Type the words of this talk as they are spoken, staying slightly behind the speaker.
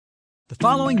The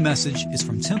following message is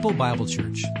from Temple Bible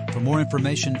Church. For more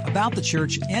information about the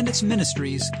church and its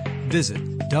ministries, visit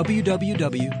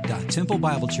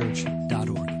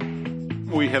www.templebiblechurch.org.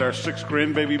 We had our sixth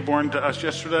grandbaby born to us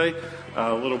yesterday,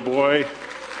 a little boy.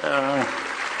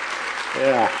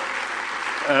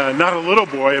 Not a little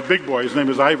boy, a big boy. His name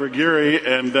is Ivor Geary,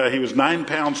 and he was 9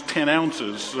 pounds, 10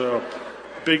 ounces. So,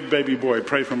 big baby boy.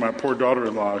 Pray for my poor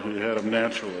daughter-in-law who had him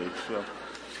naturally. So,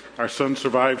 our son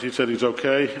survived. He said he's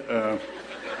okay.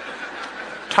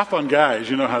 Tough on guys.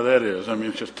 You know how that is. I mean,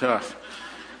 it's just tough.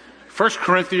 1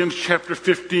 Corinthians chapter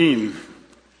 15.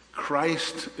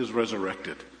 Christ is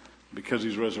resurrected. Because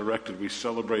he's resurrected, we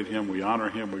celebrate him, we honor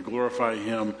him, we glorify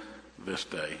him this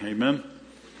day. Amen?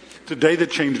 It's a day that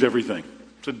changed everything.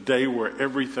 It's a day where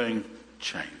everything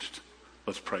changed.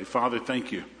 Let's pray. Father,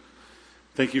 thank you.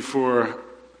 Thank you for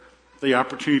the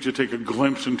opportunity to take a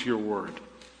glimpse into your word,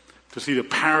 to see the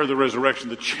power of the resurrection,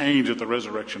 the change that the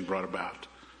resurrection brought about.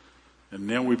 And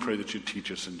now we pray that you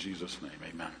teach us in Jesus' name.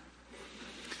 Amen.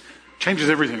 Changes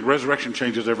everything. The resurrection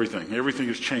changes everything. Everything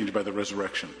is changed by the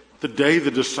resurrection. The day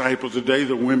the disciples, the day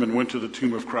the women went to the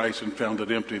tomb of Christ and found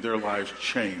it empty, their lives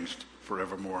changed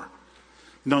forevermore.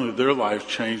 Not only their lives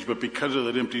changed, but because of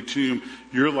that empty tomb,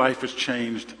 your life has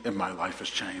changed and my life has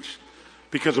changed.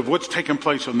 Because of what's taken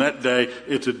place on that day,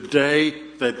 it's a day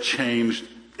that changed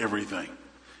everything.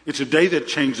 It's a day that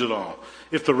changed it all.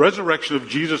 If the resurrection of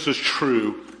Jesus is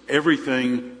true,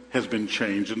 everything has been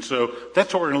changed. And so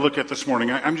that's what we're going to look at this morning.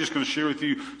 I'm just going to share with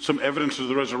you some evidence of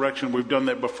the resurrection. We've done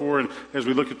that before, and as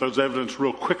we look at those evidence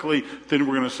real quickly, then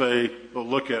we're going to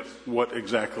look at what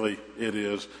exactly it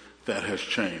is that has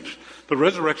changed. The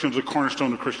resurrection is the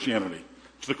cornerstone of Christianity.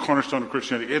 It's the cornerstone of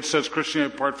Christianity. It sets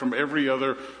Christianity apart from every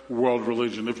other world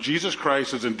religion. If Jesus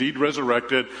Christ is indeed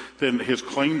resurrected, then his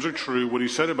claims are true. What he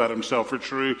said about himself are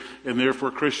true, and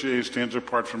therefore Christianity stands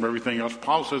apart from everything else.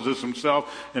 Paul says this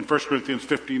himself in 1 Corinthians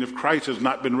 15. If Christ has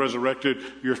not been resurrected,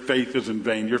 your faith is in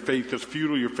vain. Your faith is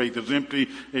futile, your faith is empty,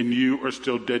 and you are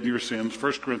still dead in your sins.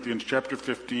 1 Corinthians chapter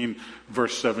 15,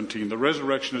 verse 17. The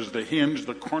resurrection is the hinge,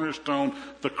 the cornerstone,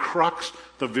 the crux,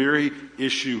 the very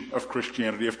issue of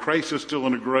Christianity. If Christ is still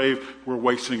in a grave, we're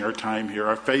wasting our time here.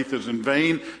 Our faith is in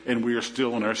vain, and we are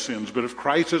still in our sins. But if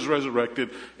Christ is resurrected,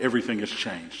 everything has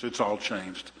changed. It's all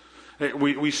changed.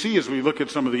 We see as we look at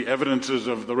some of the evidences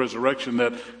of the resurrection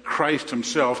that Christ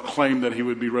himself claimed that he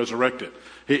would be resurrected.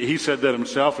 He said that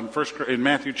himself in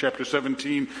Matthew chapter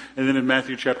 17 and then in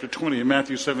Matthew chapter 20. In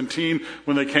Matthew 17,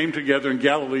 when they came together in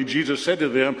Galilee, Jesus said to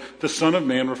them, the Son of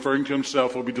Man, referring to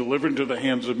himself, will be delivered into the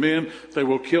hands of men. They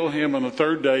will kill him. On the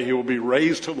third day, he will be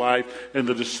raised to life. And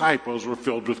the disciples were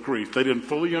filled with grief. They didn't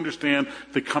fully understand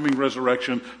the coming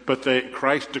resurrection, but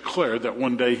Christ declared that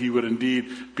one day he would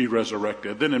indeed be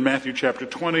resurrected. Then in Matthew chapter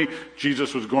 20,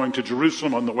 Jesus was going to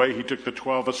Jerusalem. On the way, he took the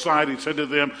 12 aside. He said to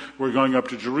them, we're going up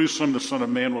to Jerusalem. The Son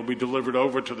of Man will be delivered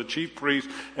over to the chief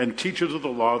priests and teachers of the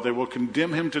law. They will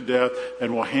condemn him to death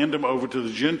and will hand him over to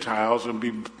the Gentiles and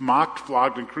be mocked,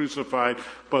 flogged, and crucified.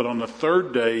 But on the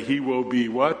third day, he will be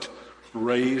what?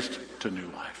 Raised to new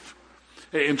life.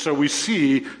 And so we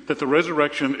see that the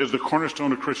resurrection is the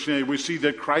cornerstone of Christianity. We see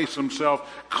that Christ himself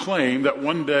claimed that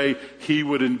one day he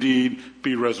would indeed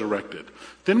be resurrected.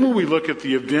 Then when we look at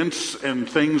the events and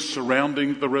things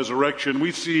surrounding the resurrection,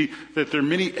 we see that there are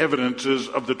many evidences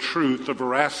of the truth, the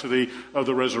veracity of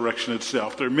the resurrection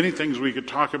itself. There are many things we could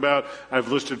talk about.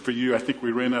 I've listed for you, I think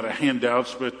we ran out of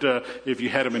handouts, but if you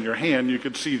had them in your hand, you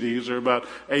could see these. There are about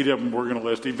 8 of them we're going to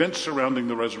list. Events surrounding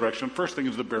the resurrection. First thing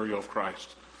is the burial of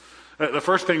Christ. The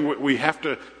first thing we have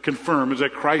to confirm is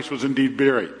that Christ was indeed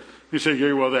buried. You say,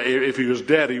 Gary, well, if he was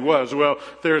dead, he was. Well,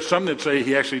 there are some that say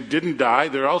he actually didn't die.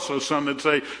 There are also some that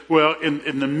say, well,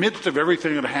 in the midst of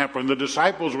everything that happened, the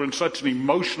disciples were in such an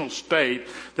emotional state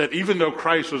that even though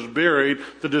Christ was buried,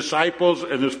 the disciples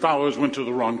and his followers went to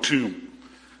the wrong tomb.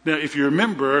 Now, if you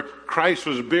remember, Christ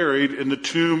was buried in the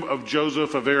tomb of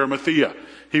Joseph of Arimathea.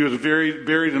 He was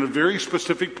buried in a very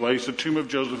specific place, the tomb of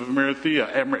Joseph of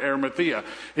Arimathea.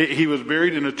 He was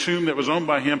buried in a tomb that was owned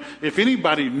by him. If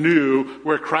anybody knew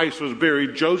where Christ was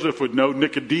buried, Joseph would know,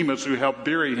 Nicodemus, who helped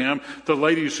bury him, the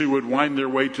ladies who would wind their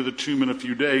way to the tomb in a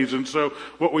few days. And so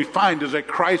what we find is that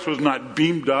Christ was not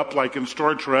beamed up like in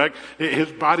Star Trek.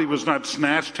 His body was not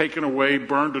snatched, taken away,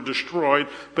 burned, or destroyed,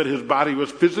 but his body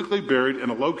was physically buried in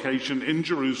a location in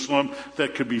Jerusalem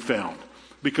that could be found.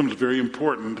 Becomes very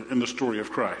important in the story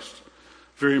of Christ.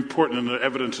 Very important in the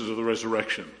evidences of the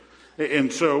resurrection.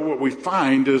 And so what we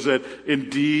find is that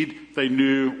indeed they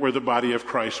knew where the body of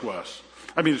Christ was.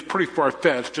 I mean, it's pretty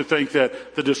far-fetched to think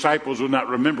that the disciples would not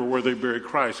remember where they buried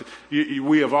Christ.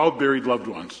 We have all buried loved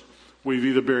ones. We've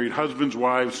either buried husbands,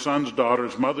 wives, sons,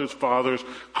 daughters, mothers, fathers,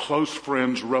 close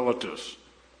friends, relatives.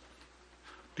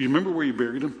 Do you remember where you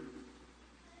buried them?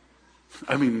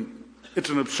 I mean, it's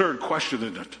an absurd question,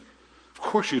 isn't it? Of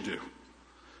course you do.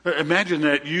 Imagine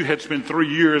that you had spent 3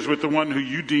 years with the one who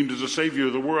you deemed as the Savior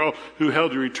of the world, who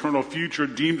held your eternal future,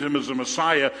 deemed him as the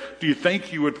Messiah. Do you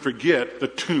think you would forget the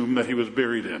tomb that he was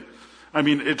buried in? I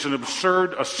mean, it's an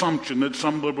absurd assumption that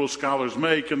some liberal scholars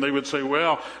make, and they would say,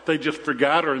 well, they just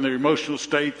forgot, or in their emotional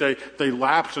state, they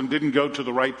lapsed and didn't go to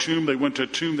the right tomb. They went to a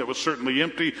tomb that was certainly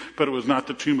empty, but it was not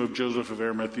the tomb of Joseph of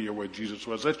Arimathea where Jesus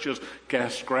was. That's just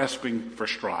grasping for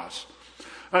straws.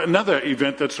 Another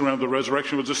event that surrounded the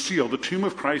resurrection was a seal. The tomb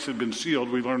of Christ had been sealed,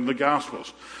 we learned in the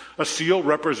Gospels. A seal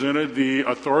represented the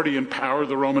authority and power of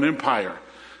the Roman Empire.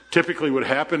 Typically what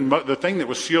happened, the thing that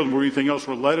was sealed more than anything else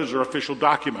were letters or official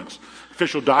documents.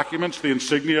 Official documents, the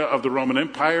insignia of the Roman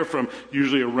Empire, from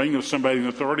usually a ring of somebody in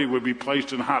authority, would be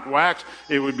placed in hot wax.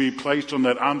 It would be placed on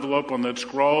that envelope, on that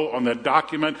scroll, on that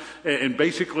document. And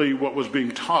basically what was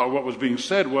being taught, what was being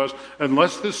said was,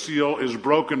 unless this seal is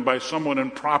broken by someone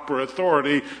in proper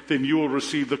authority, then you will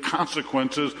receive the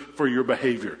consequences for your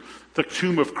behavior. The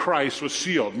tomb of Christ was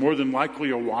sealed. More than likely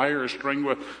a wire or string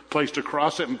was placed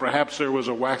across it, and perhaps there was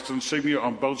a wax insignia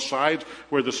on both sides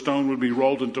where the stone would be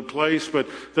rolled into place. But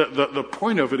the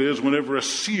point of it is, whenever a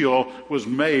seal was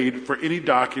made for any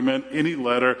document, any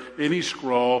letter, any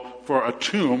scroll, for a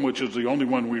tomb, which is the only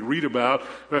one we read about,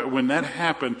 when that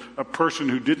happened, a person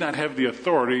who did not have the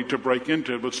authority to break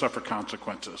into it would suffer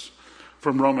consequences.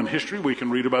 From Roman history, we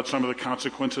can read about some of the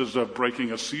consequences of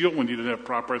breaking a seal when you didn't have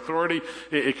proper authority.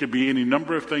 It could be any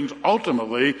number of things.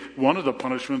 Ultimately, one of the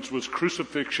punishments was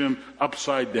crucifixion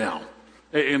upside down.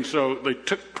 And so they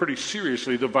took pretty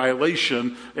seriously the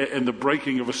violation and the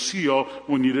breaking of a seal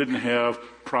when you didn't have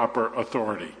proper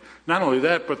authority. Not only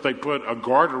that, but they put a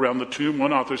guard around the tomb.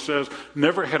 One author says,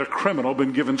 never had a criminal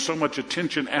been given so much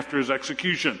attention after his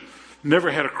execution. Never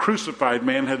had a crucified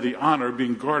man had the honor of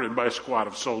being guarded by a squad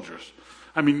of soldiers.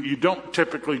 I mean, you don't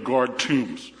typically guard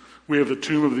tombs. We have the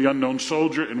tomb of the unknown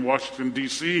soldier in Washington,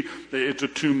 D.C. It's a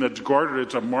tomb that's guarded.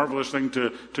 It's a marvelous thing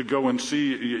to go and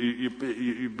see.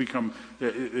 You become,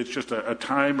 it's just a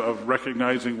time of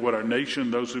recognizing what our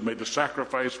nation, those who made the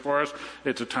sacrifice for us.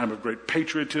 It's a time of great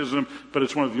patriotism, but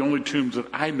it's one of the only tombs that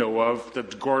I know of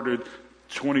that's guarded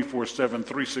 24/7,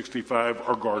 365,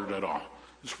 or guarded at all.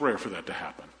 It's rare for that to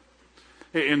happen.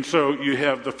 And so you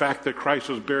have the fact that Christ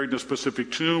was buried in a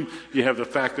specific tomb. You have the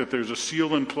fact that there's a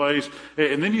seal in place.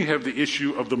 And then you have the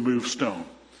issue of the moved stone.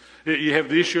 You have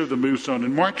the issue of the moved stone.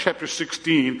 In Mark chapter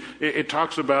 16, it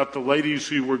talks about the ladies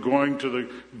who were going to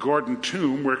the garden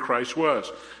tomb where Christ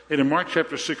was. And in Mark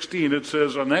chapter 16, it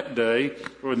says, on that day,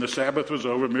 when the Sabbath was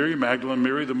over, Mary Magdalene,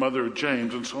 Mary the mother of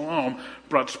James, and Salome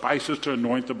brought spices to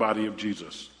anoint the body of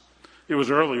Jesus. It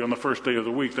was early on the first day of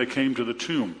the week. They came to the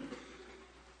tomb.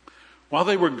 While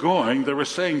they were going, they were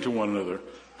saying to one another,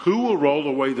 who will roll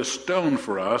away the stone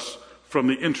for us from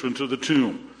the entrance of the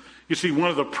tomb? You see, one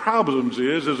of the problems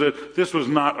is that this was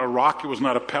not a rock, it was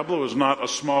not a pebble, it was not a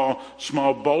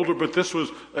small boulder, but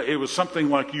it was something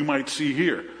like you might see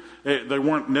here. They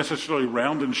weren't necessarily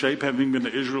round in shape, having been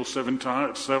to Israel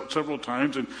several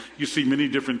times, and you see many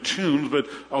different tombs, but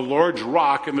a large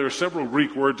rock, and there are several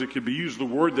Greek words that could be used. The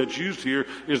word that's used here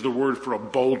is the word for a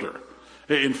boulder.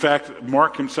 In fact,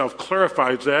 Mark himself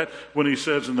clarifies that when he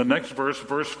says in the next verse,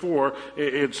 verse 4,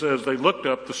 it says, they looked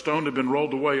up, the stone had been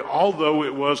rolled away, although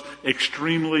it was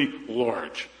extremely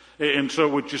large. And so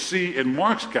what you see in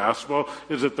Mark's gospel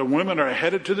is that the women are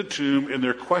headed to the tomb, and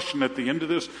their question at the end of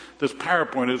this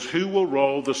PowerPoint is, who will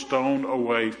roll the stone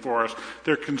away for us?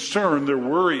 Their concern, their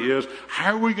worry is,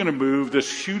 how are we going to move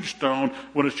this huge stone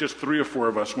when it's just 3 or 4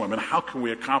 of us women? How can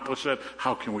we accomplish that?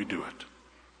 How can we do it?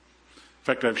 In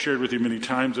fact, I've shared with you many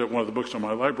times that one of the books on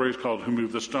my library is called Who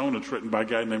Moved the Stone. It's written by a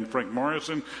guy named Frank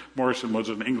Morrison. Morrison was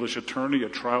an English attorney, a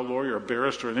trial lawyer, a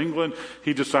barrister in England.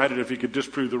 He decided if he could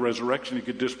disprove the resurrection, he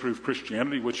could disprove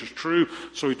Christianity, which is true.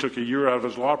 So he took a year out of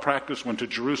his law practice, went to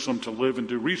Jerusalem to live and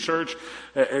do research.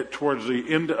 Towards the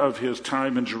end of his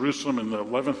time in Jerusalem, in the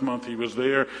 11th month he was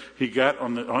there, he got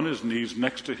on his knees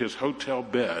next to his hotel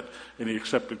bed, and he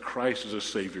accepted Christ as a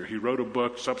Savior. He wrote a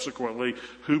book subsequently,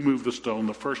 Who Moved the Stone?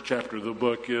 The first chapter of the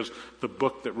book is the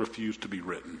book that refused to be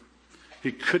written.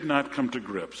 He could not come to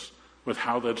grips with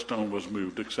how that stone was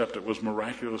moved, except it was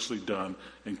miraculously done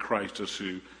in Christ as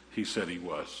who he said he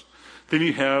was. Then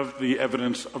you have the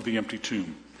evidence of the empty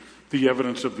tomb. The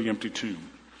evidence of the empty tomb.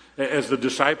 As the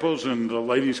disciples and the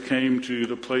ladies came to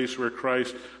the place where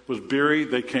Christ was buried,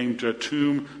 they came to a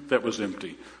tomb that was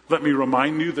empty. Let me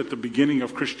remind you that the beginning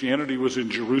of Christianity was in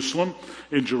Jerusalem.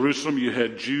 In Jerusalem, you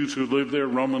had Jews who lived there,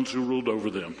 Romans who ruled over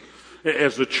them.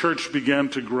 As the church began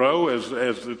to grow, as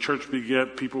the church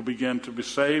people began to be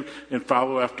saved and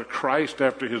follow after Christ,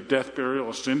 after his death, burial,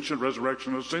 ascension,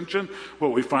 resurrection, ascension,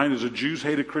 what we find is the Jews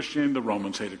hated Christianity, the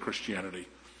Romans hated Christianity.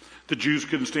 The Jews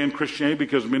couldn't stand Christianity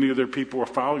because many of their people were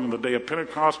following on the day of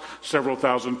Pentecost. Several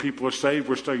thousand people are saved.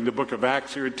 We're studying the book of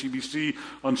Acts here at TBC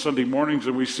on Sunday mornings,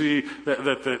 and we see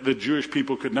that the Jewish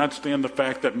people could not stand the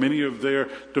fact that many of their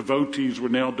devotees were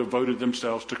now devoted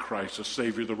themselves to Christ as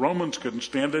Savior. The Romans couldn't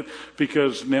stand it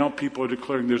because now people are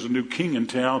declaring there's a new king in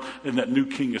town, and that new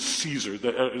king is Caesar,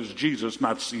 that is Jesus,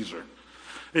 not Caesar.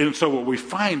 And so what we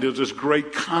find is this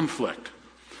great conflict.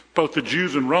 Both the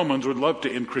Jews and Romans would love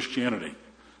to end Christianity.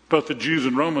 Both the Jews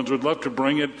and Romans would love to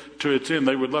bring it to its end.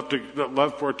 They would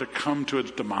love for it to come to its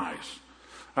demise.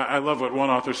 I love what one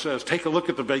author says. Take a look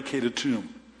at the vacated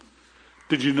tomb.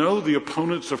 Did you know the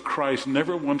opponents of Christ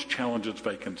never once challenged its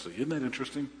vacancy? Isn't that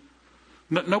interesting?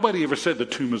 Nobody ever said the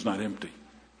tomb is not empty.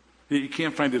 You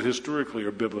can't find it historically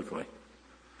or biblically.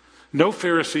 No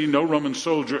Pharisee, no Roman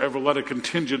soldier ever led a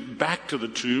contingent back to the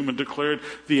tomb and declared,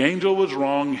 the angel was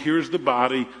wrong, here's the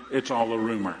body, it's all a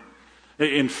rumor.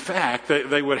 In fact,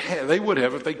 they would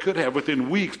have, if they could have,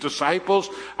 within weeks, disciples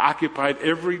occupied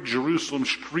every Jerusalem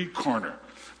street corner.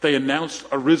 They announced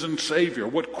a risen Savior.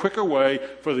 What quicker way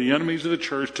for the enemies of the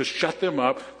church to shut them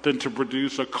up than to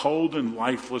produce a cold and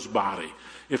lifeless body?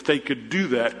 If they could do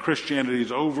that, Christianity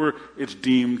is over. It's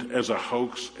deemed as a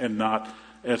hoax and not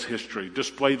as history.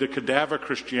 Display the cadaver.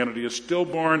 Christianity is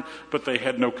stillborn, but they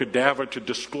had no cadaver to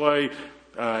display.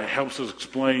 Helps us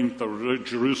explain the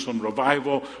Jerusalem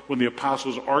revival. When the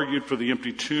apostles argued for the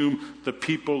empty tomb, the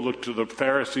people looked to the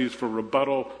Pharisees for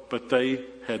rebuttal, but they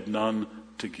had none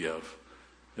to give.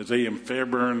 As A.M.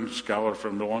 Fairburn, scholar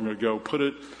from long ago, put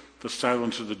it, the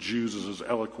silence of the Jews is as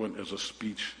eloquent as a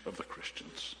speech of the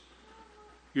Christians.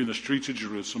 You're in the streets of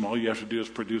Jerusalem. All you have to do is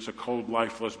produce a cold,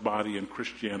 lifeless body, and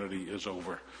Christianity is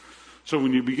over. So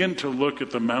when you begin to look at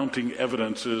the mounting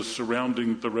evidences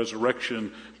surrounding the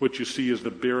resurrection, what you see is the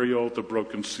burial, the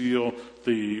broken seal,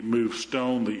 the moved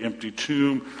stone, the empty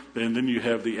tomb, and then you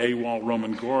have the AWOL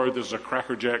Roman Guard. This is a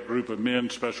crackerjack group of men,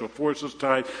 special forces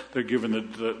type. They're given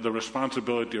the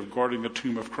responsibility of guarding the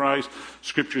tomb of Christ.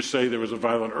 Scriptures say there was a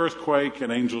violent earthquake.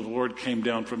 An angel of the Lord came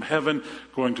down from heaven,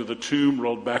 going to the tomb,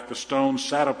 rolled back the stone,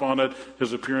 sat upon it.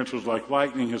 His appearance was like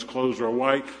lightning. His clothes were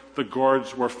white. The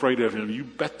guards were afraid of him. You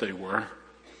bet they were.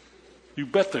 You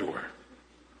bet they were.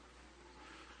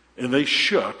 And they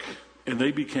shook, and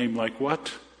they became like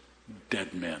what?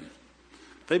 Dead men.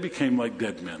 They became like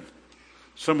dead men.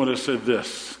 Someone has said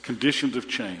this, conditions have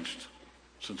changed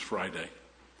since Friday.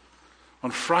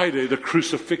 On Friday, the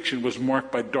crucifixion was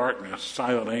marked by darkness,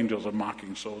 silent angels and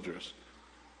mocking soldiers.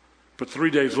 But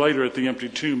 3 days later at the empty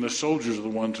tomb, the soldiers are the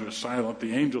ones who are silent,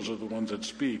 the angels are the ones that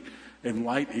speak, and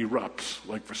light erupts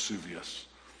like Vesuvius.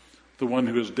 The one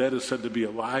who is dead is said to be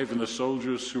alive, and the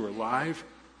soldiers who are alive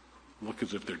look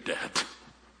as if they're dead.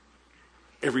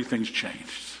 Everything's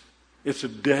changed. It's a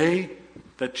day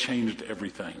that changed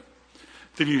everything.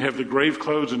 Then you have the grave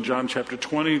clothes in John chapter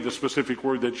 20. The specific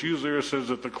word that's used there says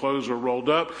that the clothes are rolled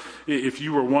up. If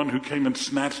you were one who came and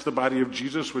snatched the body of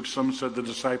Jesus, which some said the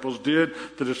disciples did,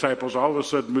 the disciples all of a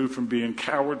sudden moved from being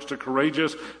cowards to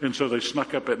courageous, and so they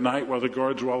snuck up at night while the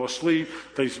guards were all asleep.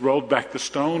 They rolled back the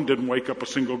stone, didn't wake up a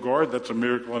single guard. That's a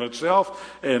miracle in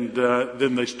itself. And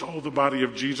then they stole the body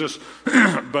of Jesus,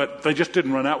 but they just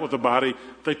didn't run out with the body.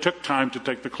 They took time to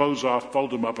take the clothes off,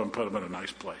 fold them up, and put them in a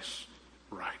nice place.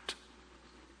 Right.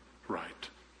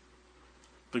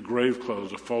 The grave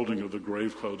clothes, a folding of the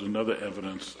grave clothes, another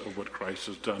evidence of what Christ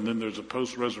has done. Then there's a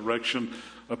post-resurrection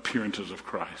appearances of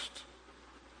Christ.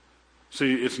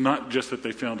 See, it's not just that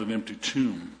they found an empty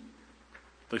tomb.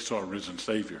 They saw a risen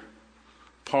Savior.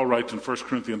 Paul writes in 1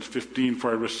 Corinthians 15,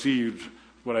 for I received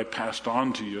what I passed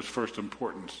on to you as first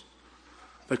importance.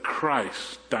 That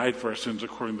Christ died for our sins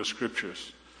according to the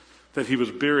Scriptures. That he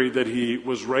was buried, that he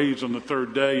was raised on the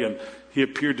third day, and he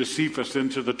appeared to Cephas, then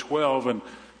to the 12, and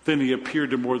then he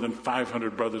appeared to more than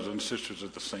 500 brothers and sisters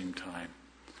at the same time.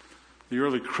 The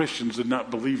early Christians did not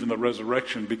believe in the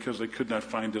resurrection because they could not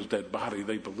find his dead body.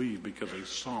 They believed because they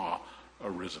saw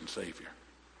a risen Savior.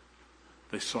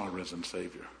 They saw a risen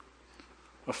Savior.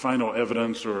 A final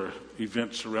evidence or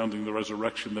event surrounding the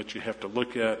resurrection that you have to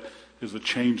look at is the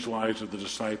changed lives of the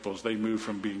disciples. They moved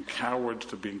from being cowards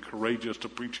to being courageous to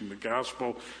preaching the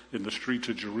gospel in the streets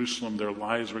of Jerusalem. Their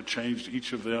lives were changed.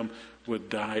 Each of them would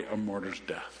die a martyr's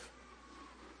death.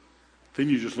 Then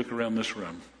you just look around this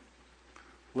room.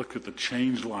 Look at the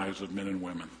changed lives of men and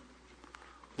women.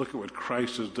 Look at what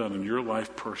Christ has done in your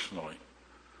life personally.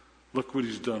 Look what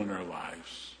he's done in our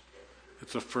lives.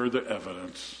 It's a further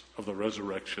evidence of the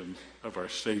resurrection of our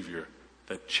Savior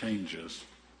that changes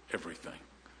everything.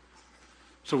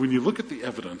 So when you look at the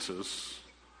evidences,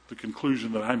 the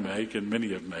conclusion that I make, and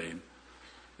many have made,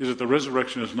 is that the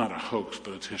resurrection is not a hoax,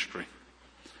 but it's history.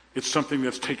 It's something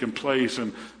that's taken place,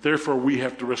 and therefore we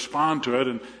have to respond to it,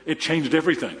 and it changed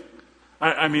everything.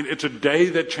 I mean, it's a day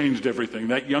that changed everything.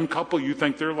 That young couple, you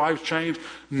think their lives changed?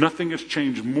 Nothing has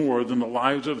changed more than the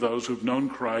lives of those who've known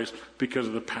Christ because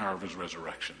of the power of his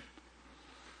resurrection.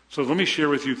 So let me share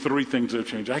with you 3 things that have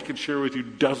changed. I could share with you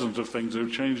dozens of things that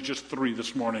have changed, just 3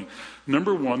 this morning.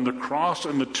 Number 1, the cross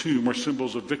and the tomb are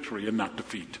symbols of victory and not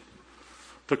defeat.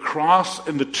 The cross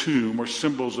and the tomb are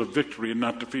symbols of victory and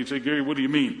not defeat. Say, Gary, what do you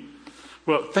mean?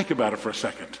 Well, think about it for a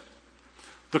second.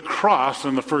 The cross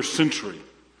in the first century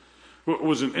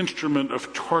was an instrument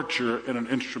of torture and an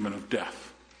instrument of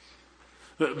death.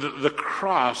 The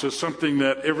cross is something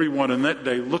that everyone in that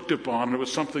day looked upon, and it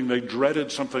was something they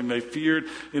dreaded, something they feared,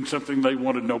 and something they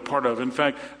wanted no part of. In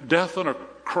fact, death on a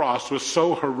cross was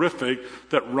so horrific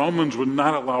that Romans would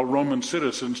not allow Roman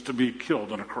citizens to be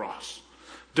killed on a cross.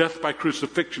 Death by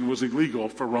crucifixion was illegal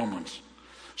for Romans.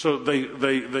 So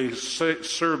they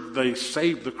saved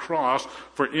the cross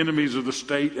for enemies of the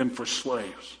state and for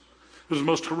slaves. It was the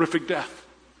most horrific death.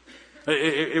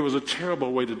 It was a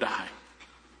terrible way to die.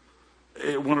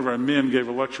 One of our men gave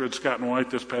a lecture at Scott and White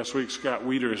this past week, Scott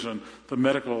Wieters, on the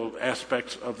medical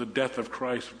aspects of the death of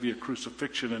Christ via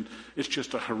crucifixion, and it's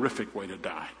just a horrific way to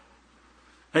die.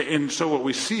 And so what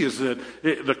we see is that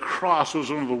the cross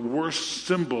was one of the worst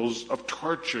symbols of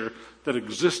torture that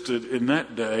existed in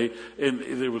that day, and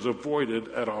it was avoided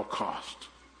at all cost.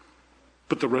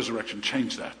 But the resurrection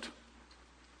changed that.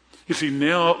 You see,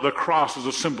 now the cross is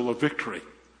a symbol of victory.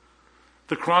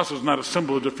 The cross is not a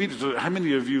symbol of defeat. How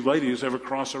many of you ladies have a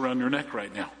cross around your neck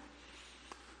right now?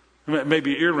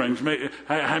 Maybe earrings.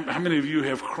 How many of you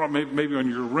have maybe on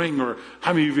your ring, or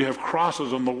how many of you have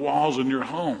crosses on the walls in your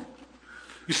home?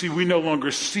 You see, we no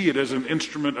longer see it as an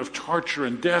instrument of torture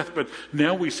and death, but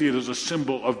now we see it as a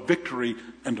symbol of victory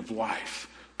and of life,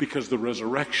 because the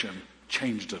resurrection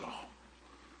changed it all.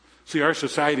 See, our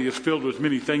society is filled with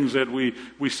many things that we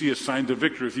see as signs of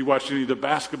victory. If you watch any of the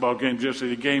basketball games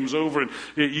yesterday, the game's over, and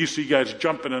you see guys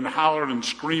jumping and hollering and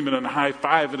screaming and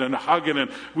high-fiving and hugging,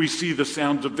 and we see the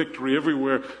sounds of victory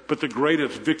everywhere. But the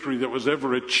greatest victory that was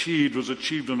ever achieved was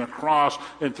achieved on a cross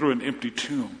and through an empty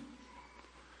tomb.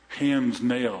 Hands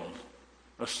nailed,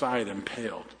 a side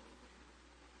impaled.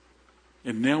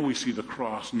 And now we see the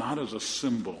cross not as a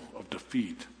symbol of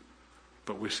defeat,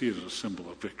 but we see it as a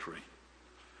symbol of victory.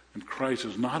 And Christ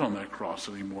is not on that cross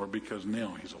anymore because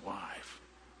now he's alive.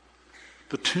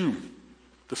 The tomb,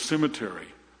 the cemetery,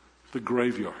 the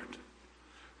graveyard.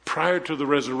 Prior to the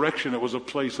resurrection, it was a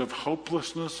place of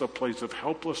hopelessness, a place of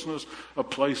helplessness, a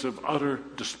place of utter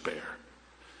despair.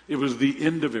 It was the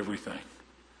end of everything.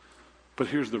 But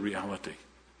here's the reality.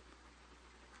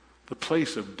 The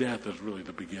place of death is really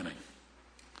the beginning.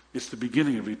 It's the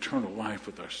beginning of eternal life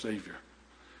with our Savior.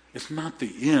 It's not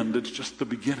the end, it's just the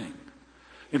beginning.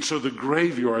 And so the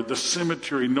graveyard, the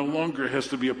cemetery, no longer has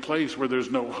to be a place where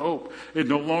there's no hope. It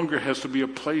no longer has to be a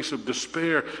place of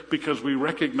despair, because we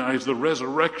recognize the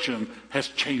resurrection has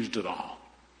changed it all.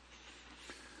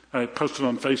 I posted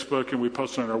on Facebook and we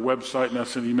posted on our website, and I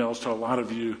sent emails to a lot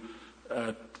of you.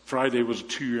 Friday was a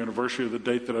 2-year anniversary of the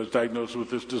date that I was diagnosed with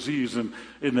this disease. And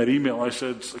in that email I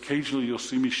said, occasionally you'll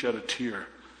see me shed a tear.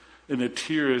 And the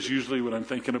tear is usually when I'm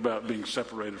thinking about being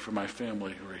separated from my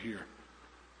family who are here.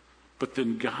 But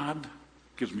then God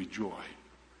gives me joy,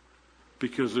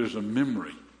 because there's a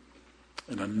memory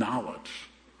and a knowledge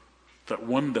that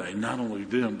one day not only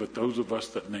them, but those of us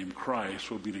that name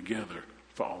Christ will be together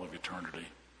for all of eternity.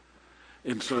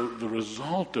 And so the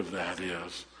result of that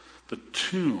is the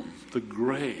tomb, the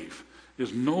grave,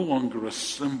 is no longer a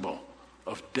symbol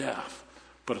of death,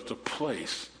 but it's a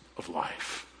place of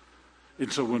life.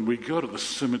 And so when we go to the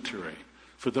cemetery,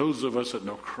 for those of us that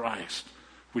know Christ,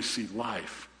 we see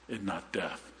life and not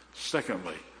death.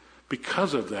 Secondly,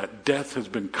 because of that, death has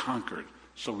been conquered,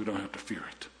 so we don't have to fear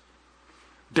it.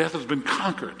 Death has been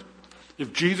conquered.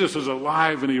 If Jesus is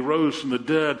alive and he rose from the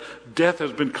dead, death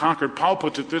has been conquered. Paul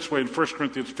puts it this way in 1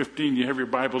 Corinthians 15. You have your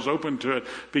Bibles open to it,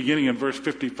 beginning in verse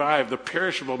 55. The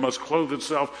perishable must clothe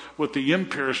itself with the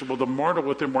imperishable, the mortal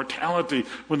with immortality.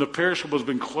 When the perishable has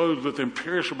been clothed with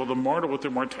imperishable, the mortal with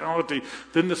immortality,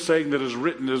 then the saying that is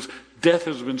written is, death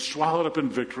has been swallowed up in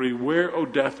victory. Where, O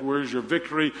death, where is your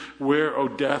victory? Where, O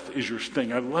death, is your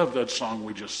sting? I love that song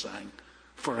we just sang.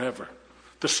 Forever.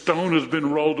 The stone has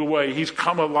been rolled away. He's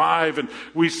come alive, and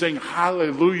we sing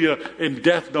hallelujah, and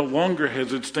death no longer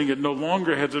has its sting. It no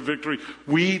longer has a victory.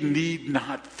 We need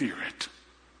not fear it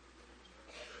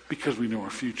because we know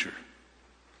our future.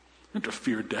 You don't have to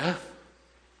fear death.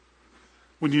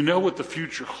 When you know what the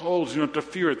future holds, you don't have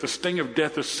to fear it. The sting of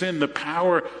death is sin. The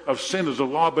power of sin is the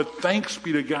law. But thanks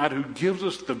be to God who gives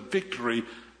us the victory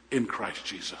in Christ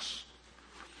Jesus.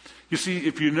 You see,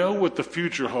 if you know what the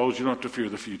future holds, you don't have to fear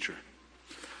the future.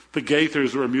 The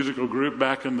Gaithers were a musical group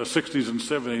back in the 60s and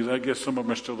 70s. I guess some of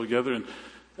them are still together. And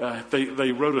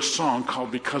they wrote a song called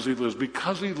Because He Lives.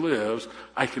 Because He lives,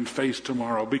 I can face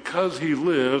tomorrow. Because He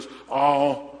lives,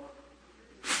 all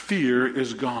fear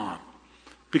is gone.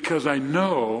 Because I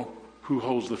know who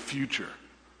holds the future.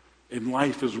 And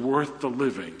life is worth the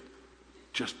living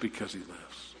just because He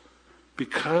lives.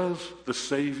 Because the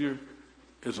Savior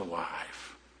is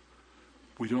alive,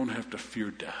 we don't have to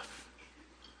fear death.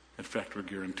 In fact, we're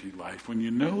guaranteed life. When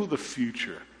you know the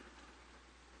future,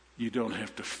 you don't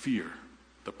have to fear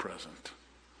the present.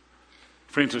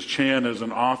 Francis Chan is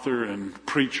an author and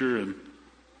preacher and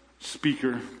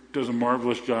speaker, does a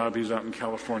marvelous job. He's out in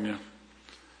California.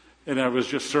 And I was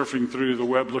just surfing through the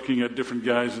web looking at different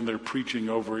guys and their preaching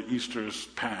over Easter's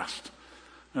past.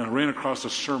 And I ran across a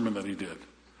sermon that he did.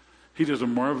 He does a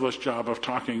marvelous job of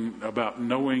talking about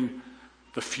knowing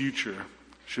the future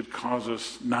should cause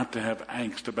us not to have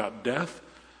angst about death.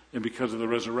 And because of the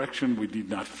resurrection, we need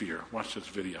not fear. Watch this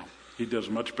video. He does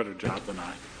a much better job than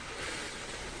I.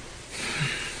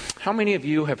 How many of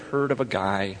you have heard of a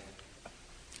guy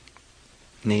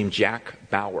named Jack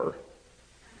Bauer?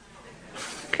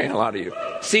 Okay, a lot of you.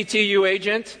 CTU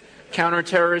agent,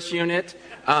 counter-terrorist unit.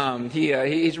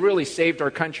 He's really saved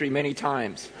our country many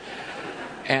times.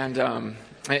 And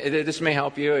this may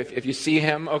help you if you see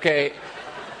him. Okay.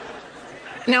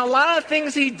 Now, a lot of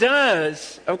things he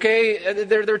does, okay,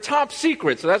 they're top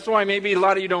secret, so that's why maybe a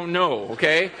lot of you don't know,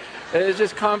 okay? It's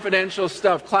just confidential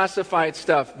stuff, classified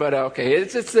stuff, but okay.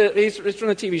 It's from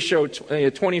the TV show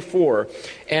 24,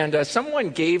 and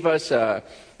someone gave us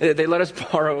they let us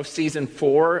borrow season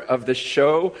 4 of the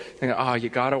show. Thinking, oh, you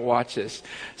got to watch this.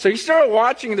 So you start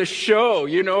watching the show,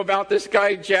 about this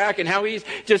guy Jack and how he's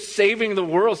just saving the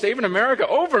world, saving America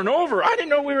over and over. I didn't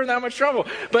know we were in that much trouble.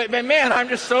 But man, I'm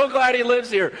just so glad he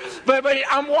lives here. But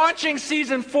I'm watching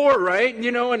season 4, right? And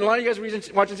a lot of you guys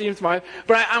are watching season 5.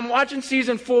 But I'm watching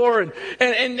season 4,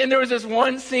 and there was this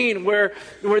one scene where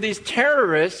these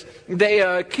terrorists,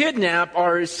 they kidnap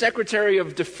our Secretary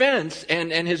of Defense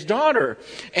and his daughter.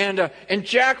 And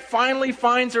Jack finally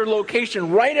finds their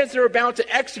location right as they're about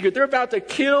to execute. They're about to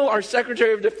kill our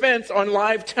Secretary of Defense on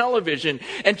live television.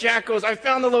 And Jack goes, I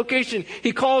found the location.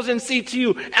 He calls in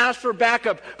CTU, asks for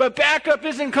backup. But backup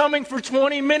isn't coming for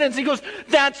 20 minutes. He goes,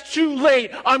 that's too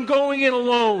late. I'm going in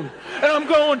alone. And I'm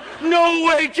going, no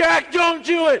way, Jack, don't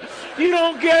do it. You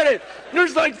don't get it.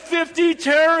 There's like 50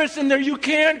 terrorists in there. You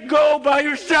can't go by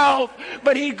yourself.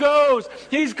 But he goes.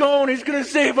 He's going. He's going to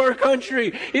save our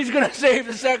country. He's going to save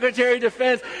the Secretary of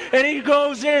Defense. And he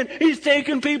goes in. He's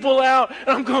taking people out. And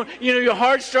I'm going, your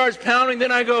heart starts pounding.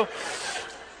 Then I go,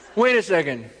 wait a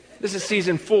second. This is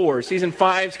season 4. Season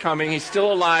 5's coming. He's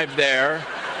still alive there.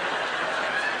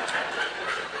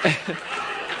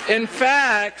 In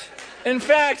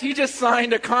fact, he just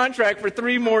signed a contract for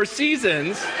 3 more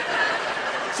seasons.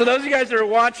 So those of you guys that are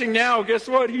watching now, guess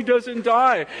what? He doesn't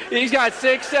die. He's got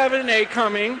 6, 7, and 8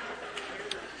 coming.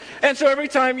 And so every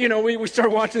time, we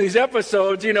start watching these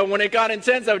episodes, when it got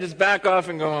intense, I would just back off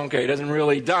and go, okay, he doesn't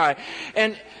really die.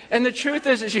 And the truth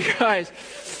is you guys,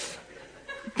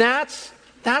 that's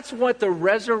what the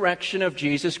resurrection of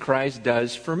Jesus Christ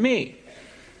does for me.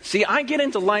 See, I get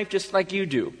into life just like you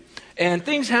do. And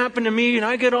things happen to me, and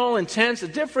I get all intense. The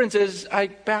difference is I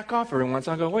back off every once.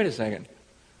 I'll go, wait a second.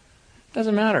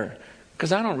 Doesn't matter,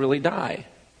 because I don't really die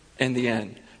in the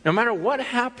end. No matter what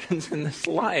happens in this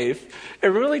life, it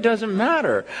really doesn't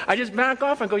matter. I just back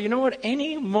off and go, you know what?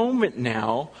 Any moment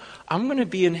now, I'm going to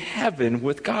be in heaven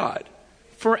with God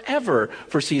forever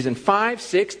for season 5,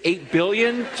 6, 8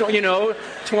 billion,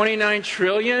 29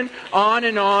 trillion, on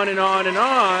and on and on and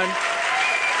on.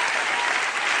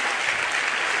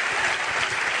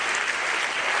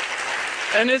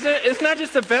 And isn't that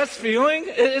just the best feeling?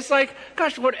 It's like,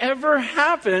 gosh, whatever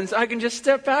happens, I can just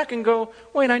step back and go,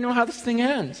 wait, I know how this thing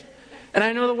ends. And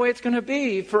I know the way it's going to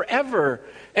be forever.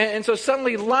 And so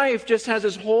suddenly life just has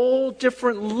this whole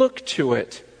different look to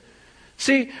it.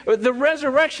 See, the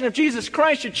resurrection of Jesus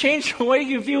Christ should change the way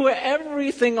you view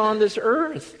everything on this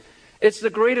earth. It's the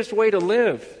greatest way to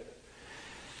live.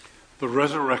 The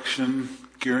resurrection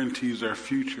guarantees our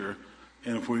future,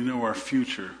 and if we know our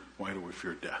future, why do we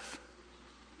fear death?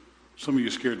 Some of you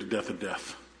are scared to death of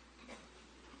death.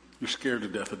 You're scared to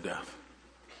death of death.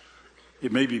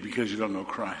 It may be because you don't know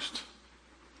Christ.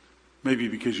 Maybe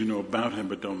because you know about him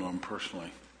but don't know him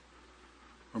personally.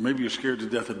 Or maybe you're scared to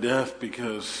death of death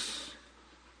because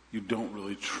you don't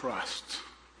really trust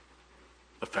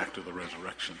the fact of the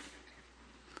resurrection.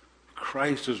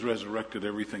 Christ is resurrected,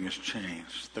 everything has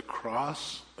changed. The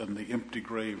cross and the empty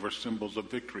grave are symbols of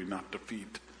victory, not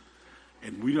defeat.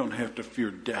 And we don't have to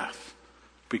fear death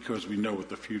because we know what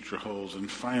the future holds. And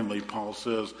finally, Paul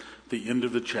says, the end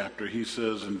of the chapter, he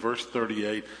says in verse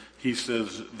 38, he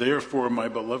says, therefore, my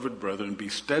beloved brethren, be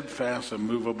steadfast and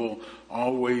immovable,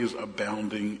 always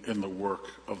abounding in the work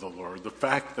of the Lord. The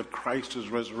fact that Christ is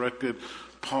resurrected,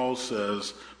 Paul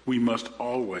says, we must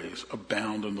always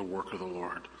abound in the work of the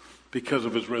Lord. Because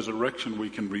of his resurrection, we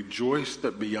can rejoice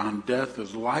that beyond death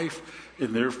is life,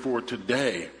 and therefore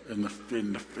today, in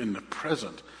the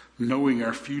present, knowing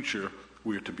our future,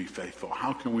 we are to be faithful.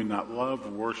 How can we not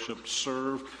love, worship,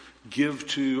 serve, give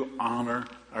to, honor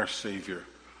our Savior,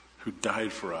 who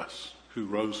died for us, who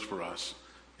rose for us,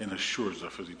 and assures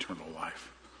us of eternal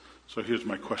life? So here's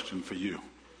my question for you.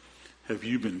 Have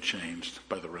you been changed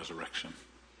by the resurrection?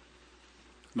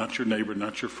 Not your neighbor,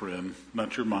 not your friend,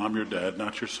 not your mom, your dad,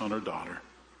 not your son or daughter.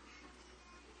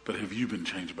 But have you been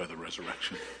changed by the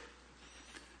resurrection?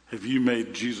 Have you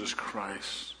made Jesus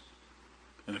Christ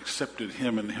and accepted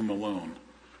him and him alone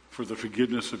for the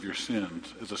forgiveness of your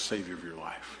sins as a Savior of your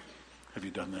life? Have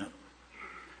you done that?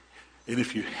 And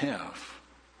if you have,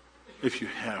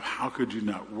 how could you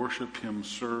not worship him,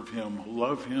 serve him,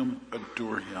 love him,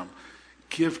 adore him,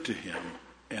 give to him,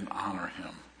 and honor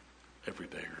him every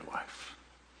day of your life?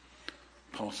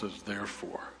 Paul says,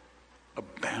 therefore,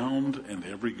 abound in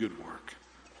every good work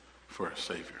for our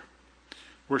Savior.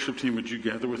 Worship team, would you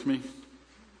gather with me?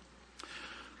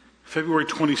 February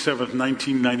 27th,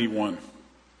 1991.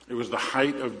 It was the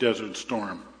height of Desert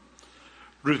Storm.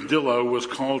 Ruth Dillow was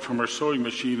called from her sewing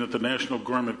machine at the National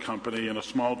Garment Company in a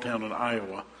small town in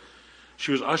Iowa.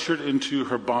 She was ushered into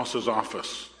her boss's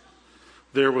office.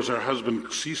 There was her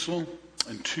husband, Cecil,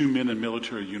 and two men in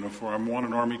military uniform, one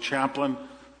an Army chaplain,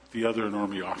 the other an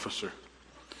Army officer.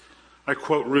 I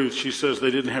quote Ruth. She says,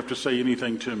 they didn't have to say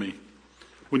anything to me.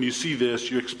 When you see this,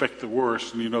 you expect the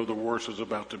worst, and you know the worst is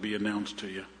about to be announced to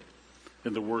you.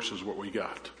 And the worst is what we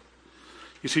got.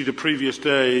 You see, the previous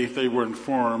day, they were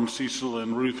informed, Cecil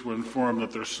and Ruth were informed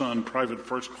that their son, Private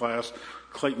First Class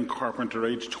Clayton Carpenter,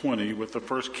 age 20, with the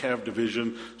 1st Cav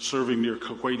Division serving near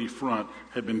Kuwaiti Front,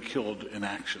 had been killed in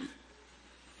action.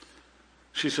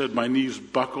 She said, my knees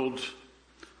buckled,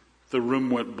 the room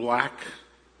went black,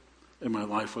 and my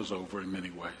life was over in many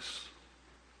ways.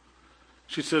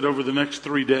 She said, over the next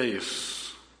 3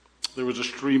 days, there was a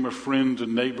stream of friends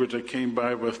and neighbors that came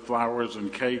by with flowers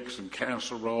and cakes and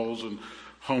casseroles and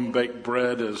home-baked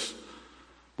bread as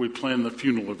we planned the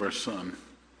funeral of our son.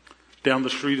 Down the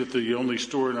street at the only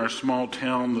store in our small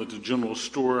town, at the general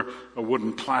store, a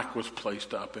wooden plaque was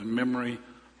placed up in memory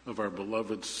of our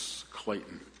beloved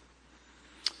Clayton.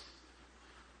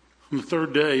 On the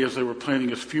 3rd day, as they were planning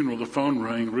his funeral, the phone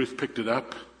rang. Ruth picked it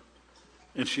up,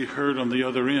 and she heard on the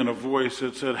other end a voice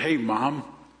that said, hey, Mom,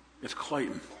 it's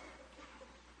Clayton.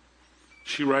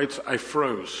 She writes, I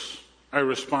froze. I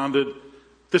responded,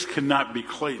 this cannot be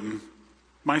Clayton.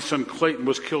 My son Clayton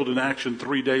was killed in action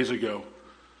 3 days ago.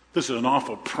 This is an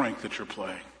awful prank that you're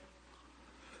playing.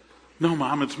 No,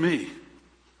 Mom, it's me.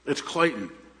 It's Clayton.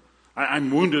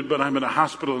 I'm wounded, but I'm in a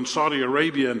hospital in Saudi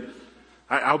Arabia, and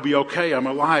I'll be okay. I'm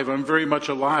alive. I'm very much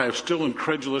alive. Still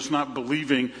incredulous, not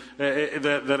believing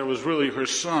that it was really her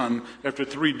son after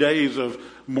 3 days of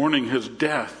mourning his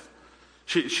death.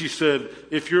 She said,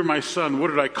 if you're my son, what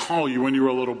did I call you when you were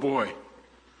a little boy?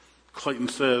 Clayton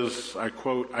says, I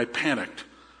quote, I panicked.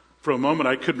 For a moment,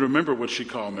 I couldn't remember what she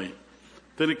called me.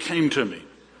 Then it came to me.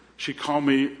 She called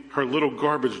me her little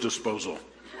garbage disposal.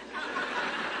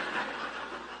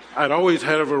 I'd always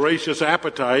had a voracious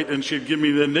appetite, and she'd give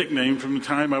me the nickname from the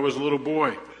time I was a little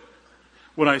boy.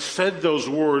 When I said those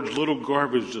words, little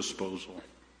garbage disposal,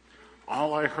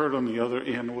 all I heard on the other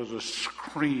end was a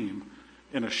scream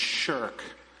and a shirk,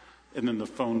 and then the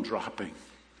phone dropping.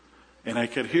 And I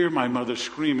could hear my mother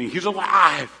screaming, he's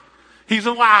alive! He's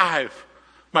alive.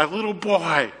 My little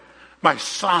boy, my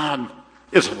son,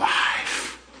 is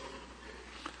alive.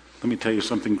 Let me tell you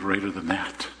something greater than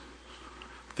that.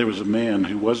 There was a man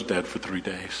who was dead for 3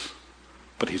 days,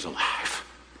 but he's alive.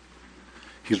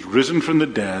 He's risen from the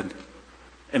dead,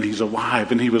 and he's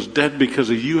alive. And he was dead because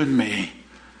of you and me.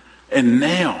 And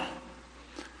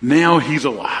now he's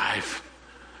alive.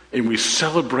 And we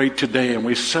celebrate today, and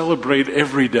we celebrate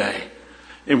every day.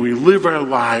 And we live our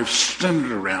lives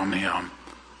centered around him.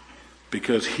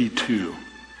 Because he too,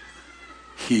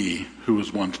 he who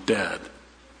was once dead,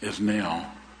 is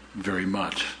now very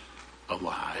much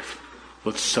alive.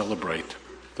 Let's celebrate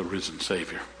the risen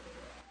Savior.